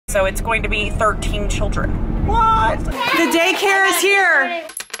So it's going to be 13 children. What? The daycare is here.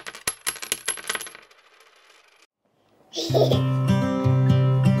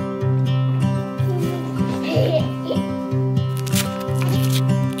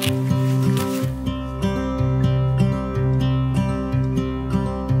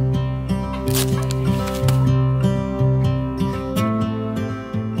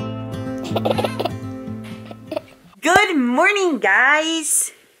 Good morning,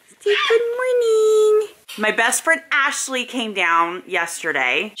 guys. Good morning. My best friend Ashley came down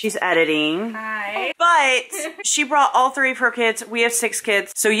yesterday. She's editing. Hi. But she brought all 3 of her kids. We have 6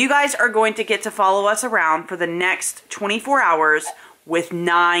 kids. So you guys are going to get to follow us around for the next 24 hours with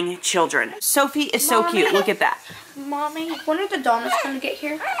 9 children. Sophie is so cute. Look at that. Mommy, when are the donuts going to get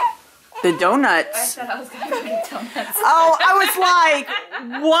here? The donuts? I said I was going to get donuts. Oh, I was like,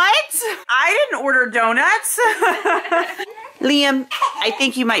 what? I didn't order donuts. Liam, I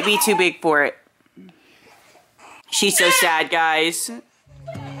think you might be too big for it. She's so sad, guys.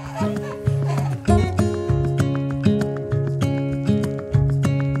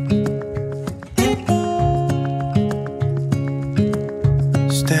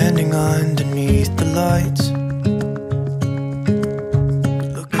 Standing underneath the lights.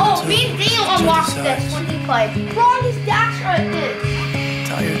 Oh, me and Danielle unlocked this when he played. Lonnie's dash right there.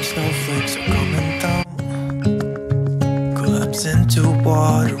 Tired snowflakes are coming down. Collapse into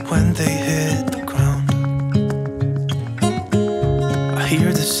water when they hit the ground. I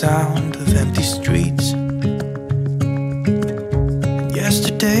hear the sound of empty streets. And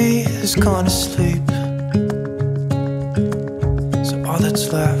yesterday has gone to sleep. So all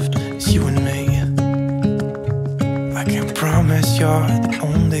that's left is you and me. I can't promise you're the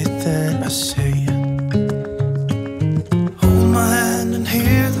only thing I see. Hold my hand and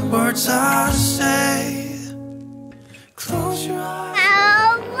hear the words I say. Close your eyes.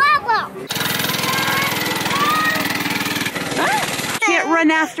 Can't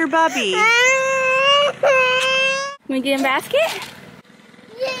run after Bubby. We get a basket?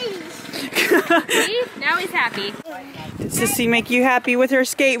 See? Now he's happy. Does Sissy make you happy with her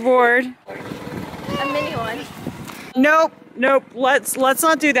skateboard? A mini one. Nope, nope. Let's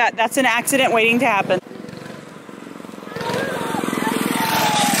not do that. That's an accident waiting to happen.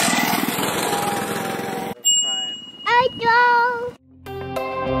 I go.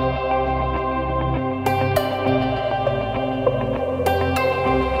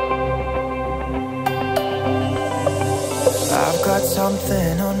 I've got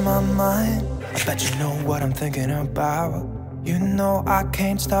something on my mind. I bet you know what I'm thinking about. You know I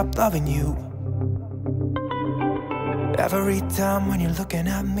can't stop loving you. Every time when you're looking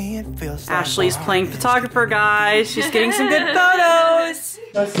at me, it feels like Ashley's playing photographer, guys. She's getting some good photos.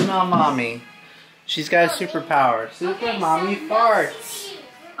 Go smell mommy. She's got a superpower. Super mommy farts.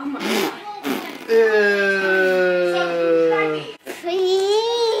 Oh my god.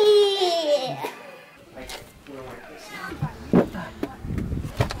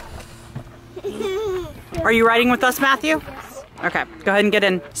 Are you riding with us, Matthew? Okay, go ahead and get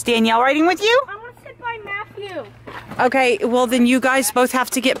in. Is Danielle riding with you? I want to sit by Matthew. Okay, well then you guys both have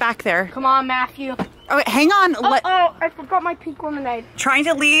to get back there. Come on, Matthew. Okay, hang on. Oh, I forgot my pink lemonade. Trying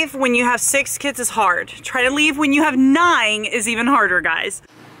to leave when you have 6 kids is hard. Trying to leave when you have 9 is even harder, guys.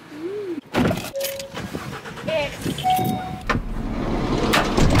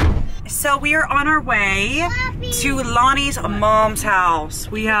 So we are on our way to Lonnie's mom's house.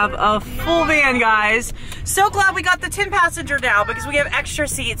 We have a full van, guys. So glad we got the 10-passenger now because we have extra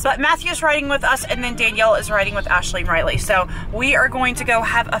seats. But Matthew's riding with us and then Danielle is riding with Ashley and Riley. So we are going to go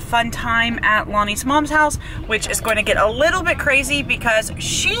have a fun time at Lonnie's mom's house, which is going to get a little bit crazy because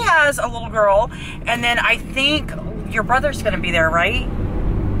she has a little girl. And then I think your brother's going to be there, right?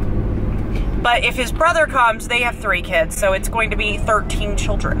 But if his brother comes, they have 3 kids. So it's going to be 13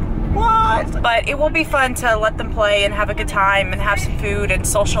 children. What? But it will be fun to let them play and have a good time and have some food and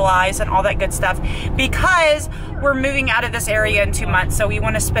socialize and all that good stuff because we're moving out of this area in 2 months, so we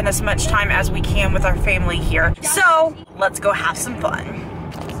want to spend as much time as we can with our family here. So let's go have some fun.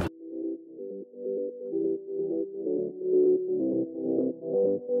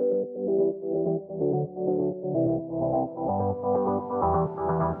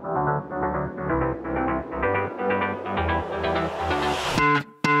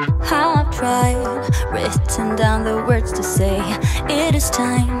 I've tried, written down the words to say. It is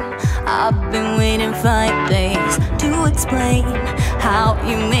time. I've been waiting 5 days to explain how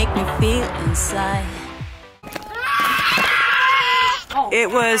you make me feel inside. It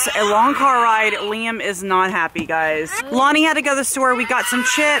was a long car ride. Liam is not happy, guys. Lonnie had to go to the store. We got some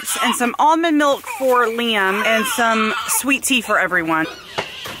chips and some almond milk for Liam and some sweet tea for everyone.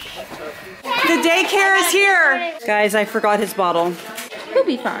 The daycare is here. Guys, I forgot his bottle. He'll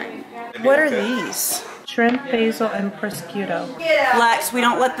be fine. What are these? Shrimp, basil, and prosciutto. Lex, we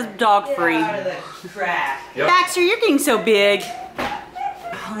don't let the dog free. Baxter, you're getting so big.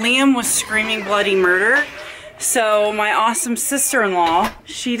 Liam was screaming bloody murder. So my awesome sister-in-law,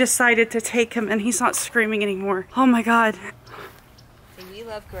 she decided to take him and he's not screaming anymore. Oh my God. We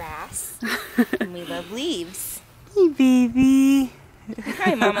love grass and we love leaves. Hey, baby.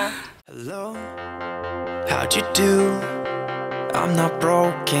 Hi, Mama. Hello, how'd you do? I'm not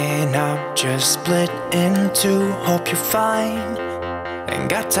broken, I'm just split in two. Hope you're fine, ain't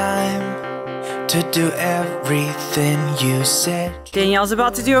got time to do everything you said. Danielle's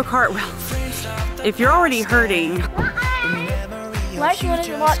about to do a cartwheel. If you're already hurting. Lex, you want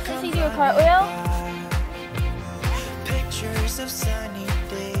to watch to see you a cartwheel? Pictures of sunny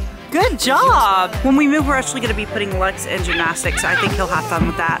days. Good job. When we move, we're actually going to be putting Lex in gymnastics. I think he'll have fun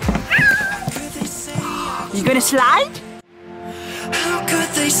with that. You gonna slide? How could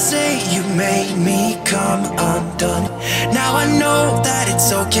they say you made me come undone? Now I know that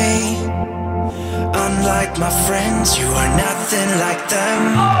it's okay. Unlike my friends, you are nothing like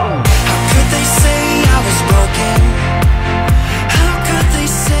them. How could they say I was broken? How could they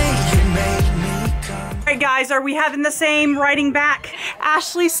say you made me come? All right, guys, are we having the same riding back?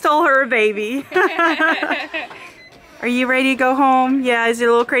 Ashley stole her baby. Are you ready to go home? Yeah, is it a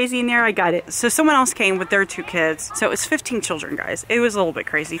little crazy in there? I got it. So someone else came with their 2 kids. So it was 15 children, guys. It was a little bit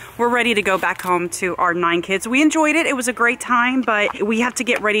crazy. We're ready to go back home to our 9 kids. We enjoyed it. It was a great time, but we have to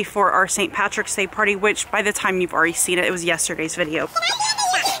get ready for our St. Patrick's Day party, which by the time you've already seen it, it was yesterday's video.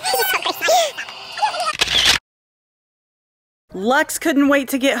 Lex couldn't wait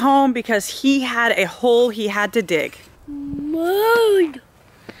to get home because he had a hole he had to dig. Mood.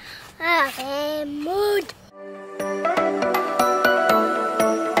 Mood.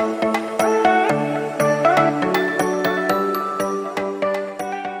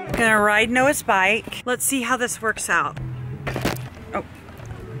 Gonna ride Noah's bike. Let's see how this works out. Oh,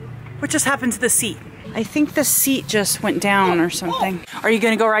 what just happened to the seat? I think the seat just went down or something. Are you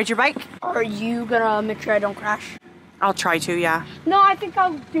gonna go ride your bike? Are you gonna make sure I don't crash? I'll try to, yeah. No, I think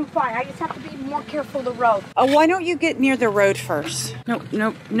I'll do fine. I just have to be more careful of the road. Oh, why don't you get near the road first? No,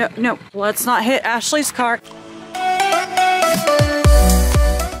 no, no, no. Let's not hit Ashley's car.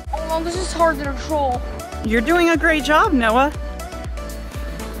 Oh, this is hard to control. You're doing a great job, Noah.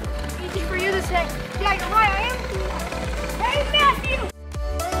 Easy for you to say. Yeah, you're right, I am. Hey, Matthew!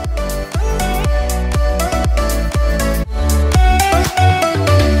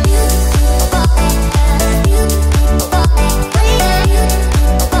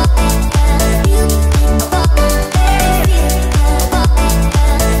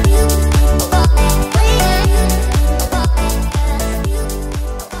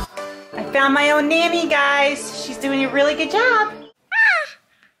 Found my own nanny, guys. She's doing a really good job.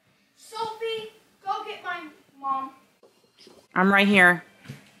 Sophie, go get my mom. I'm right here.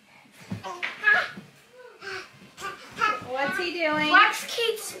 What's he doing? Lex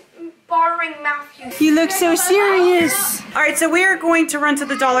keeps bothering Matthew. You look so serious. All right, so we are going to run to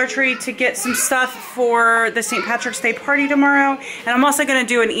the Dollar Tree to get some stuff for the St. Patrick's Day party tomorrow. And I'm also gonna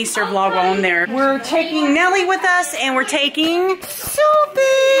do an Easter vlog while I'm there. We're taking Nellie with us and we're taking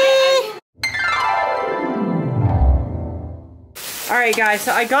Sophie. All right, guys,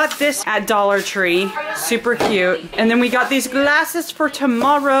 so I got this at Dollar Tree. Super cute. And then we got these glasses for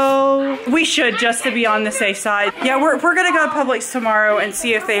tomorrow. We should, just to be on the safe side. Yeah, we're gonna go to Publix tomorrow and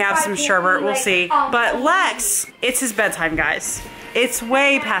see if they have some sherbet. We'll see. But Lex, it's his bedtime, guys. It's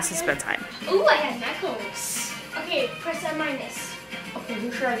way past his bedtime. Ooh, I got knuckles. Okay, press that minus. Okay,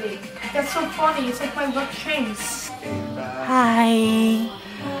 who should I be? That's so funny. It's like my luck changed. Hi.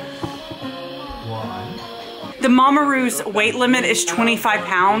 The Mamaroo's weight limit is 25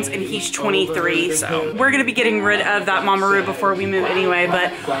 pounds and he's 23, so we're gonna be getting rid of that Mamaroo before we move anyway.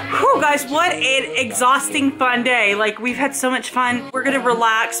 But whew, guys, what an exhausting fun day. Like, we've had so much fun. We're gonna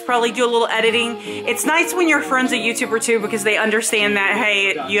relax, probably do a little editing. It's nice when your friend's a YouTuber too, because they understand that,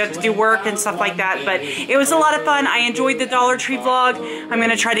 hey, you have to do work and stuff like that. But it was a lot of fun. I enjoyed the Dollar Tree vlog. I'm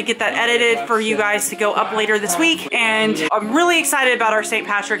gonna try to get that edited for you guys to go up later this week. And I'm really excited about our St.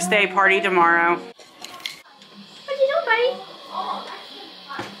 Patrick's Day party tomorrow. What you doing, buddy?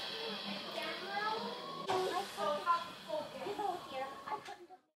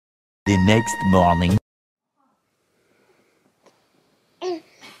 The next morning. It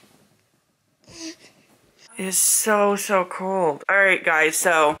is so cold. All right, guys,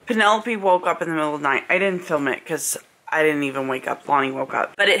 so Penelope woke up in the middle of the night. I didn't film it because I didn't even wake up. Lonnie woke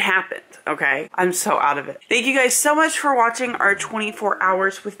up. But it happened, okay? I'm so out of it. Thank you guys so much for watching our 24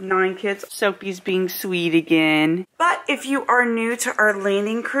 hours with 9 kids. Soapy's being sweet again. But if you are new to our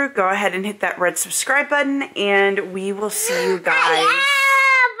landing crew, go ahead and hit that red subscribe button, and we will see you guys.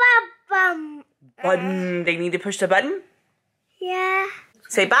 Button. They need to push the button? Yeah.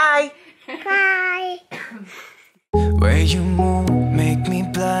 Say bye. Bye. Where you move make me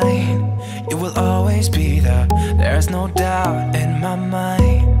blind. You will always be there. There's no doubt in my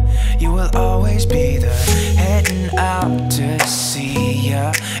mind. You will always be there. Heading out